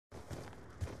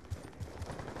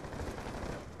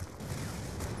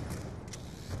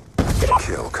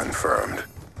Kill confirmed.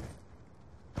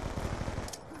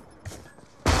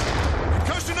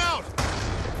 Concussion out!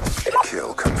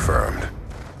 Kill confirmed.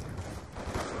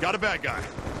 Got a bad guy.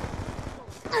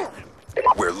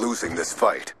 We're losing this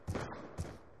fight.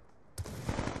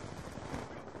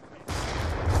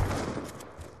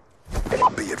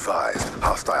 Be advised,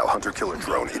 hostile hunter-killer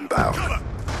drone inbound.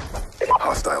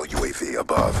 Hostile UAV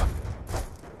above.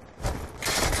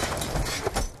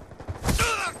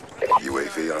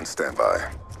 UAV on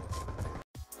standby.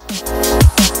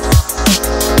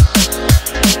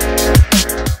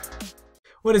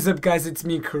 What is up, guys? It's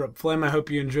me, Corruptflame. I hope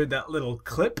you enjoyed that little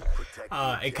clip.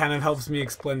 It kind of helps me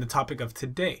explain the topic of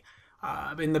today.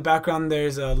 In the background,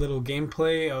 there's a little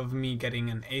gameplay of me getting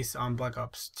an ace on Black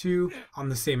Ops 2 on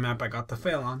the same map I got the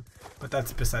fail on, but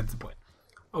that's besides the point.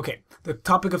 Okay, the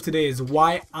topic of today is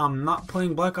why I'm not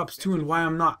playing Black Ops 2 and why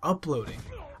I'm not uploading.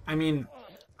 I mean,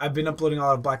 I've been uploading a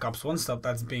lot of Black Ops 1 stuff,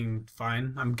 that's being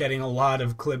fine. I'm getting a lot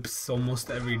of clips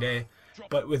almost every day,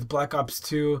 but with Black Ops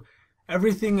 2,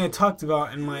 everything I talked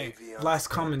about in my last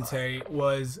commentary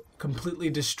was completely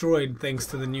destroyed thanks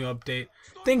to the new update.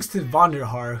 Thanks to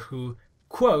Vonderhaar, who,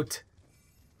 quote,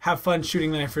 have fun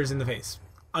shooting knifers in the face,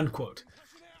 unquote.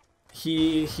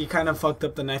 He kind of fucked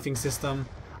up the knifing system.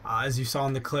 As you saw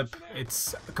in the clip,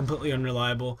 it's completely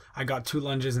unreliable. I got 2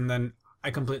 lunges and then I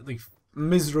completely,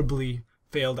 miserably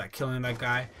failed at killing that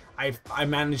guy. I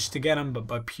managed to get him, but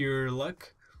by pure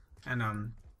luck.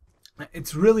 And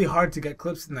it's really hard to get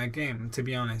clips in that game, to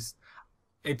be honest.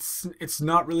 It's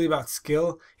not really about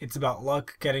skill, it's about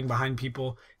luck, getting behind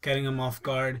people, getting them off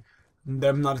guard,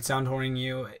 them not sound whoring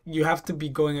you. You have to be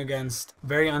going against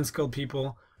very unskilled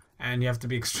people, and you have to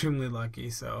be extremely lucky,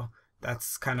 so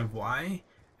that's kind of why.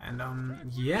 And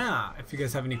yeah, if you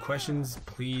guys have any questions,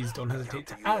 please don't hesitate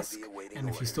to ask, and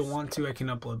if you still want to, I can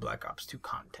upload Black Ops 2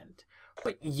 content.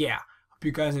 But yeah, hope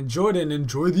you guys enjoyed it, and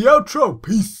enjoy the outro.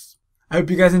 Peace! I hope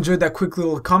you guys enjoyed that quick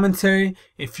little commentary.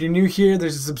 If you're new here,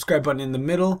 there's a subscribe button in the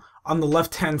middle. On the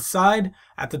left hand side,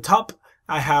 at the top,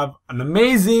 I have an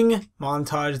amazing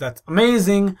montage that's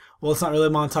amazing. Well, it's not really a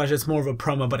montage, it's more of a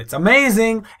promo, but it's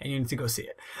amazing, and you need to go see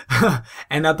it.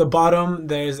 And at the bottom,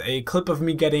 there's a clip of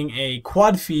me getting a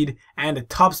quad feed and a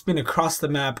top spin across the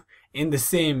map in the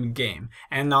same game.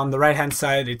 And on the right hand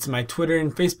side, it's my Twitter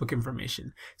and Facebook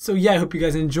information. So yeah, I hope you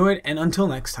guys enjoyed, and until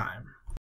next time.